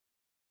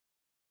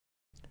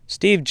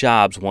Steve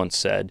Jobs once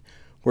said,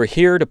 "We're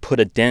here to put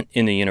a dent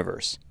in the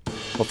universe."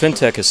 Well,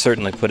 fintech has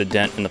certainly put a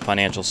dent in the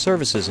financial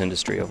services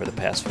industry over the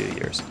past few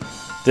years.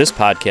 This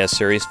podcast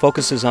series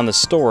focuses on the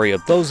story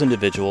of those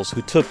individuals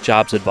who took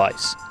Jobs'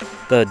 advice,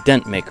 the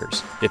dent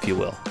makers, if you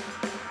will.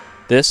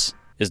 This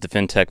is the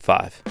FinTech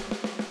 5.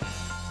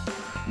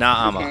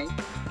 Na'ama,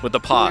 with the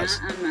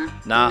pause.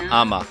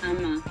 Na'ama.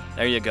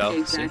 There you go.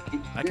 Exactly.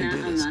 See, I can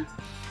do this.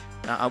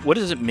 What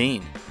does it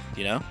mean?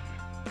 Do you know?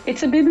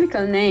 It's a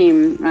biblical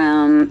name.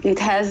 It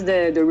has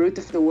the root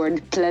of the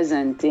word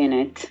pleasant in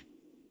it.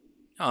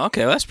 Oh,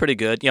 okay. Well, that's pretty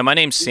good. Yeah, my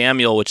name's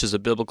Samuel, which is a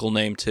biblical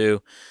name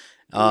too.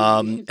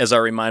 As I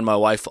remind my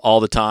wife all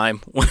the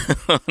time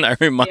when I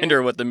remind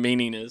her what the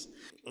meaning is.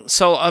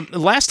 So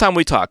last time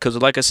we talked, because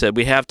like I said,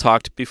 we have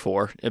talked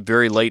before,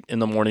 very late in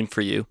the morning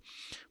for you,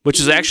 which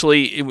is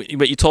actually,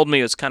 but you told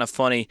me it's kind of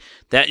funny.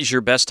 That is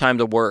your best time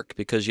to work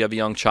because you have a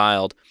young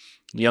child.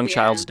 The young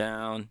child's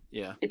down.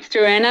 Yeah. It's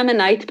true. And I'm a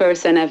night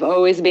person. I've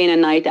always been a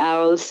night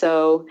owl.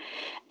 So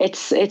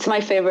it's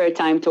my favorite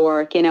time to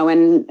work. You know,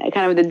 when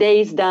kind of the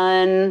day's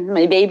done,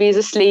 my baby's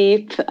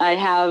asleep, I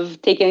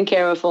have taken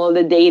care of all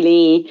the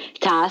daily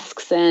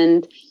tasks.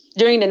 And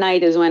during the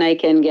night is when I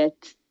can get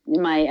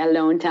my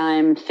alone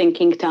time,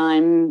 thinking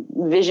time,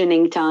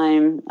 visioning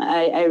time.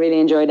 I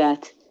really enjoy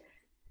that.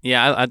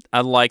 Yeah,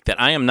 I like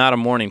that. I am not a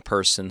morning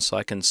person, so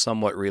I can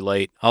somewhat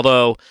relate.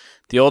 Although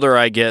the older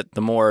I get, the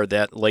more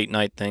that late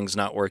night thing's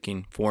not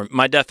working for me.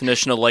 My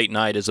definition of late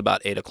night is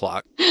about 8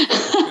 o'clock.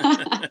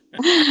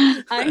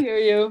 I hear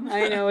you.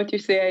 I know what you're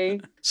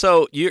saying.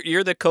 So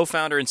you're the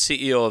co-founder and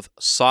CEO of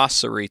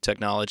Sourcery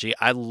Technology.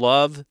 I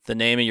love the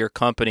name of your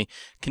company.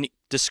 Can you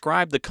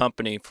describe the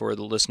company for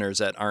the listeners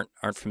that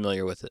aren't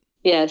familiar with it?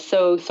 Yeah,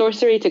 so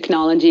Sourcery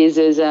Technologies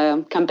is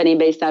a company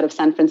based out of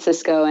San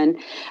Francisco, and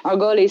our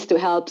goal is to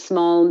help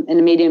small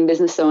and medium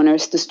business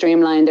owners to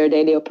streamline their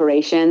daily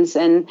operations.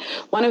 And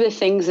one of the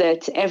things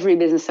that every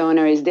business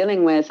owner is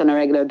dealing with on a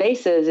regular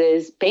basis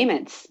is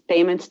payments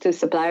to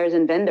suppliers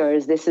and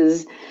vendors. This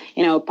is,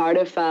 part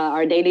of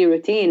our daily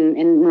routine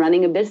in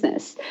running a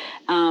business.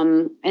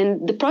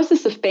 And the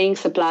process of paying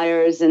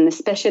suppliers, and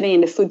especially in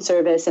the food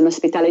service and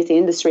hospitality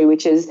industry,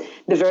 which is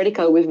the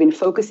vertical we've been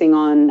focusing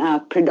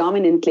on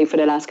predominantly for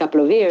the last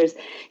couple of years,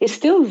 is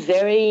still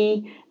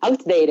very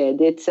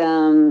outdated.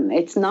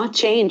 It's not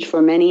changed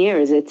for many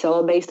years. It's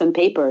all based on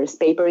papers.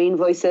 Paper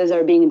invoices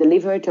are being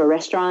delivered to a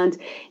restaurant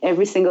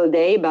every single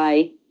day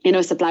by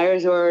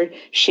suppliers who are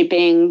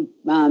shipping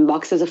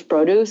boxes of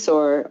produce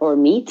or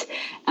meat,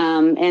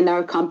 and are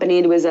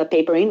accompanied with a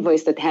paper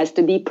invoice that has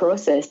to be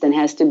processed and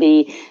has to be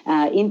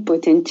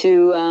input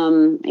into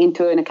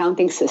an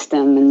accounting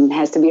system and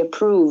has to be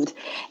approved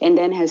and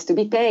then has to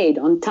be paid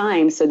on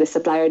time so the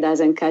supplier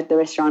doesn't cut the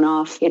restaurant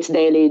off its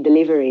daily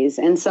deliveries,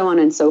 and so on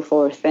and so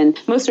forth. And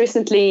most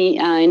recently,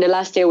 in the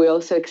last year, we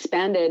also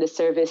expanded the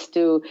service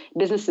to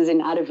businesses in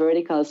other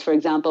verticals. For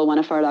example, one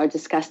of our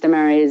largest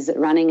customers is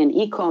running an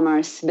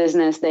e-commerce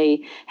business.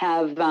 They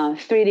have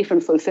 3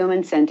 different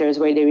fulfillment centers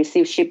where they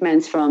receive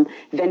shipments from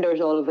vendors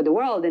all over the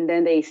world, and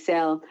then they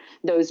sell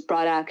those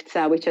products,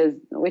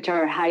 which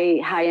are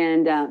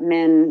high-end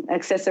men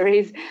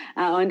accessories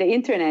on the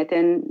internet.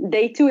 And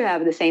they too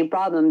have the same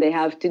problem. They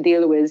have to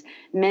deal with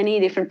many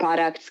different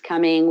products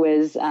coming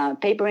with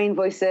paper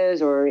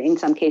invoices, or in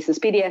some cases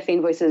PDF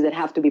invoices that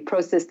have to be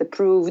processed,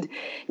 approved.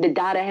 The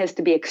data has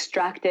to be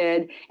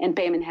extracted, and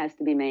payment has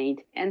to be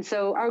made. And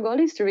so our goal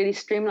is to really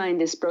streamline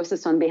this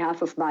process on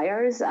behalf of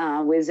buyers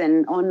with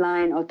an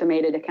online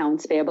automated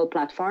accounts payable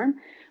platform,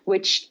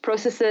 which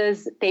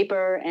processes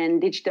paper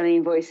and digital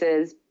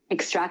invoices,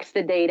 extracts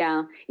the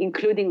data,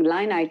 including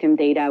line item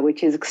data,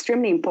 which is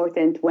extremely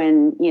important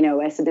when,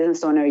 as a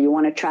business owner, you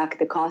want to track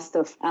the cost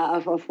of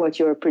what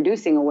you're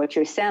producing or what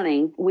you're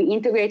selling. We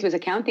integrate with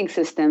accounting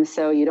systems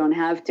so you don't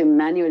have to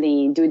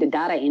manually do the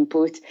data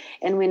input,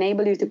 and we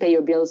enable you to pay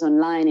your bills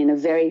online in a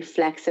very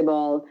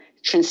flexible,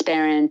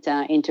 transparent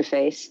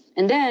interface.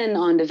 And then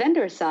on the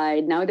vendor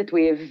side, now that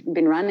we've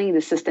been running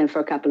the system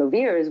for a couple of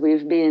years,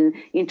 we've been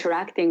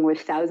interacting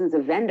with thousands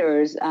of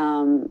vendors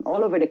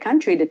all over the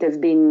country that have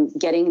been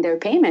getting their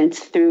payments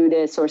through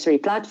the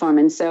Sourcery platform.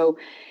 And so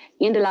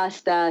in the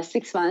last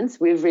 6 months,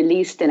 we've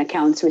released an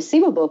accounts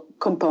receivable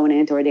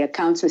component, or the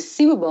accounts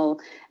receivable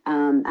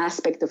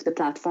aspect of the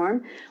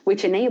platform,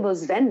 which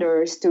enables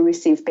vendors to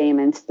receive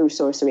payments through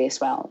Sourcery as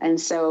well. And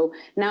so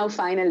now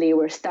finally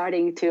we're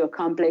starting to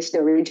accomplish the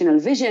original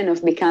vision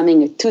of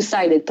becoming a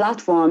 2-sided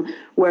platform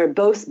where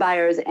both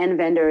buyers and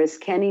vendors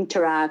can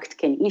interact,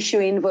 can issue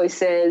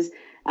invoices,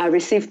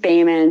 receive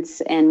payments,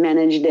 and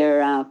manage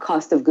their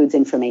cost of goods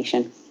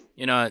information.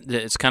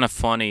 It's kind of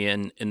funny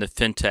in the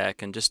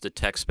fintech and just the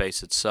tech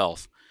space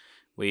itself.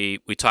 We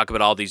talk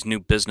about all these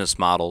new business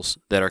models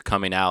that are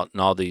coming out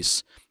and all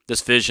this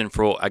vision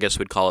for, I guess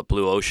we'd call it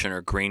blue ocean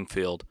or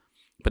greenfield,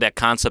 but that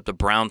concept of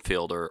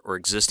brownfield or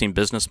existing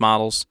business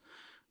models,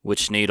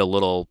 which need a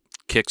little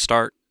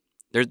kickstart.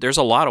 There's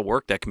a lot of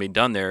work that can be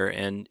done there,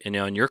 and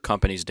your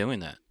company's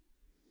doing that.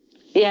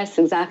 Yes,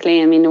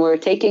 exactly. I mean, we're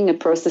taking a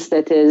process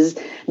that has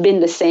been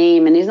the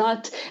same and is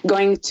not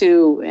going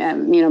to,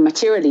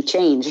 materially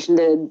change.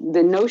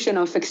 The notion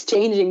of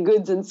exchanging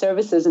goods and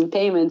services and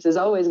payments is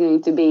always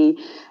going to be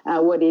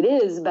what it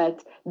is,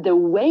 but the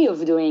way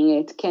of doing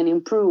it can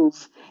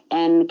improve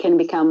and can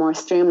become more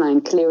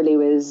streamlined. Clearly,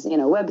 with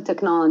web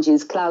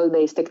technologies,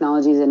 cloud-based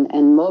technologies,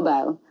 and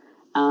mobile.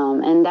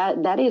 And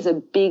that is a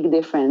big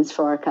difference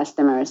for our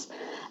customers,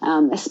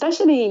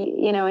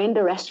 especially in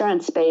the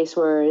restaurant space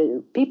where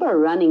people are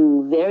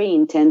running very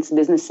intense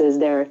businesses.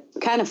 They're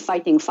kind of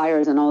fighting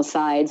fires on all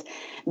sides.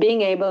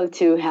 Being able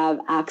to have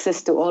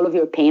access to all of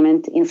your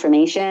payment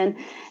information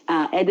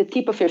at the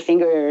tip of your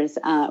fingers,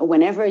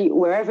 wherever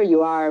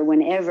you are,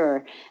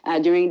 whenever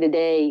during the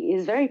day,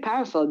 is very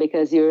powerful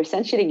because you're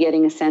essentially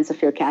getting a sense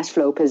of your cash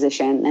flow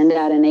position, and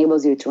that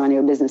enables you to run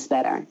your business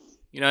better.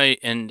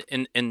 And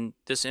in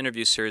this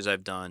interview series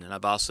I've done, and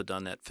I've also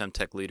done that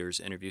Femtech Leaders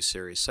interview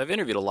series. So I've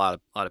interviewed a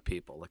lot of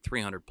people, like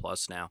 300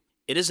 plus now.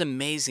 It is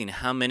amazing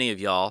how many of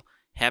y'all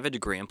have a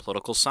degree in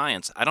political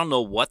science. I don't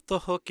know what the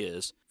hook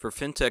is for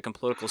fintech and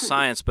political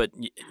science, but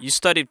you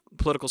studied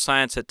political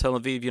science at Tel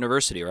Aviv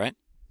University, right?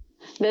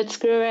 That's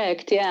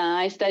correct. Yeah,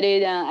 I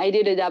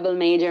did a double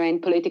major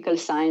in political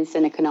science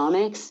and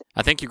economics.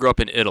 I think you grew up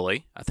in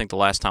Italy. I think the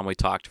last time we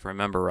talked, if I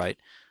remember right.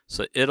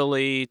 So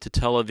Italy to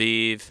Tel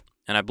Aviv,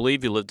 and I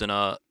believe you lived in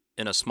a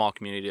small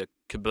community, a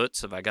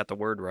kibbutz, if I got the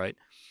word right,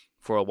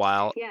 for a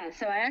while. Yeah,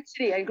 so I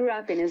grew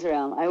up in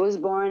Israel. I was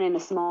born in a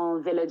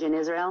small village in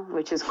Israel,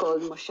 which is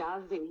called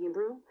Moshav in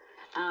Hebrew,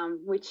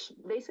 which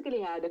basically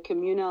had a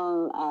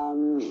communal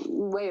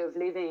way of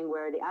living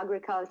where the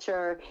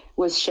agriculture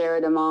was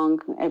shared among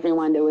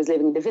everyone that was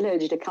living in the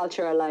village. The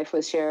cultural life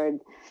was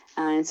shared.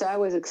 And so I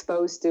was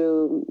exposed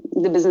to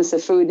the business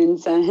of food in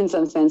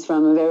some sense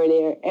from a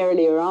very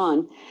earlier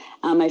on.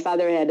 My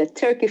father had a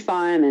turkey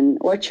farm and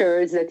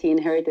orchards that he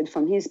inherited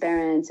from his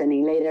parents, and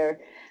he later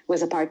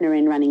was a partner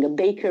in running a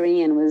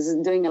bakery and was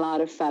doing a lot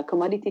of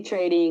commodity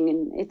trading.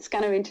 And it's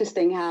kind of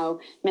interesting how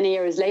many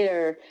years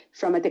later,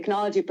 from a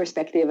technology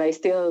perspective, I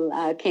still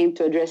came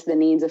to address the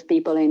needs of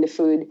people in the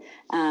food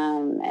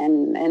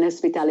and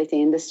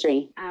hospitality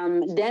industry.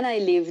 Then I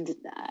lived,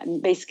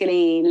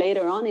 basically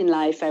later on in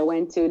life, I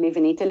went to live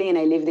in Italy, and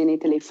I lived in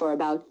Italy for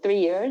about 3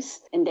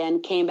 years, and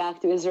then came back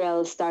to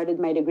Israel, started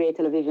my degree at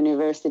Tel Aviv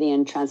University,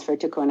 and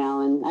transferred to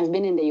Cornell. And I've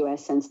been in the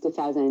U.S. since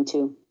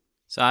 2002.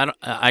 So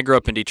I grew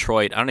up in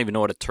Detroit. I don't even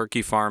know what a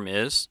turkey farm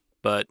is,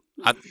 but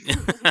I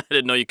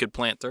didn't know you could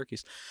plant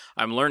turkeys.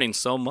 I'm learning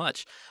so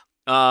much.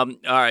 All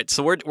right,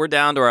 so we're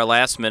down to our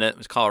last minute.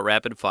 We call it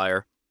rapid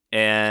fire,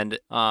 and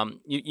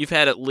you've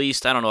had at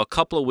least, I don't know, a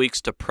couple of weeks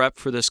to prep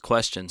for this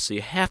question, so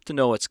you have to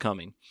know what's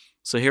coming.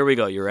 So here we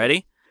go. You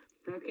ready?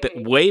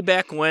 Okay. Way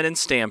back when in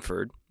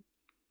Stanford,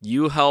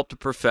 you helped a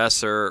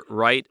professor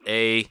write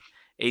a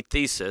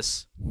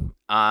thesis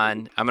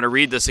on. I'm going to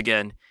read this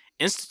again.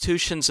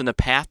 Institutions in the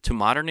Path to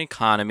Modern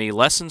Economy,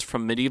 Lessons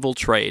from Medieval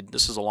Trade.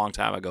 This is a long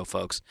time ago,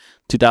 folks,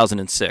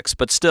 2006.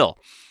 But still,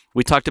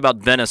 we talked about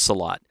Venice a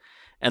lot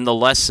and the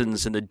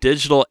lessons in the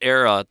digital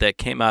era that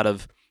came out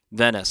of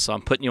Venice. So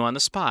I'm putting you on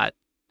the spot.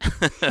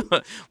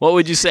 What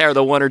would you say are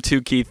the one or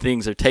two key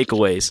things or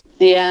takeaways?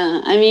 Yeah,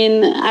 I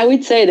mean, I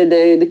would say that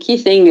the key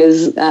thing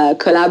is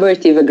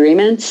collaborative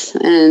agreements.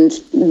 And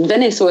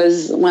Venice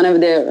was one of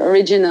the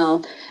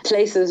original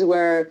places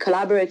where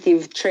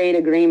collaborative trade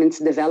agreements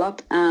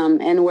develop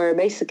and were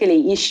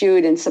basically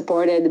issued and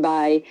supported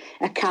by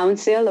a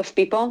council of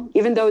people.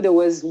 Even though there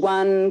was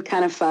one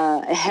kind of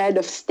a head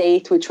of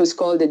state, which was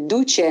called the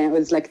duce, it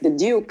was like the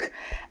duke.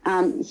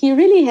 He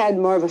really had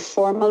more of a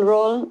formal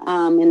role,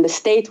 and the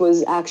state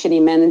was actually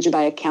managed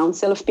by a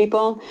council of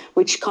people,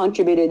 which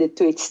contributed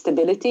to its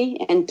stability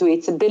and to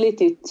its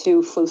ability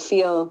to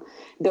fulfill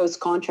those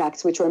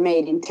contracts, which were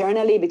made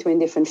internally between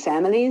different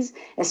families,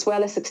 as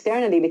well as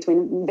externally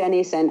between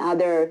Venice and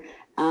other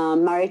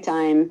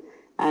maritime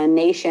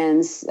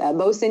nations,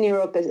 both in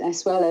Europe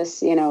as well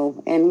as in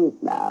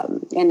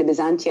the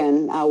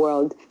Byzantine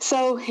world.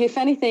 So, if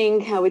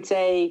anything, I would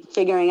say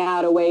figuring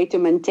out a way to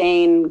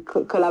maintain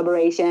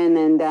collaboration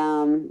and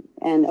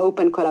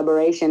open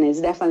collaboration is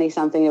definitely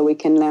something that we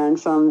can learn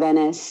from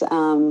Venice.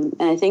 And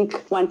I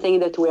think one thing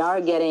that we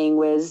are getting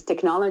with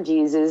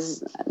technologies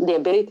is the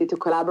ability to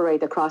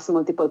collaborate across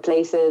multiple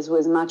places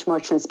with much more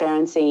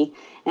transparency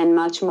and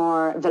much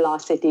more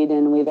velocity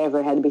than we've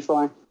ever had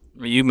before.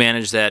 You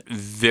manage that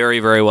very,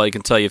 very well. You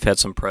can tell you've had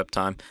some prep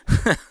time.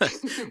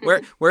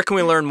 Where can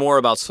we learn more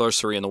about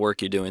Sourcery and the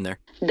work you're doing there?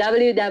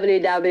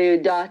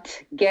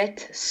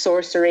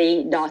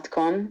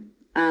 www.getsourcery.com.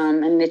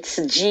 And it's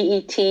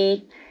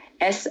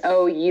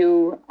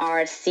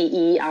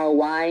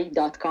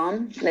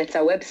GETSOURCERY.com. That's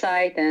our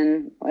website,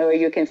 and where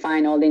you can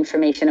find all the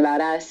information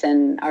about us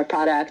and our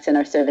products and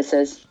our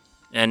services.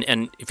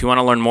 And if you want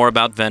to learn more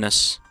about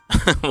Venice,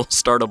 we'll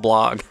start a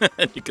blog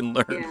and you can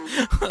learn.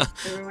 Yeah.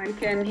 Everyone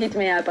can hit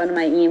me up on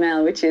my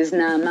email, which is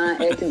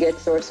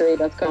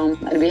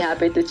nama@getsourcery.com. I'd be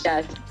happy to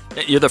chat.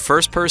 You're the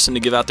first person to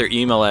give out their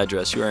email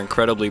address. You are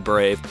incredibly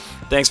brave.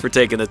 Thanks for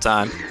taking the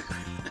time.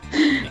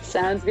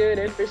 Sounds good.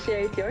 I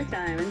appreciate your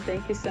time and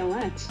thank you so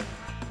much.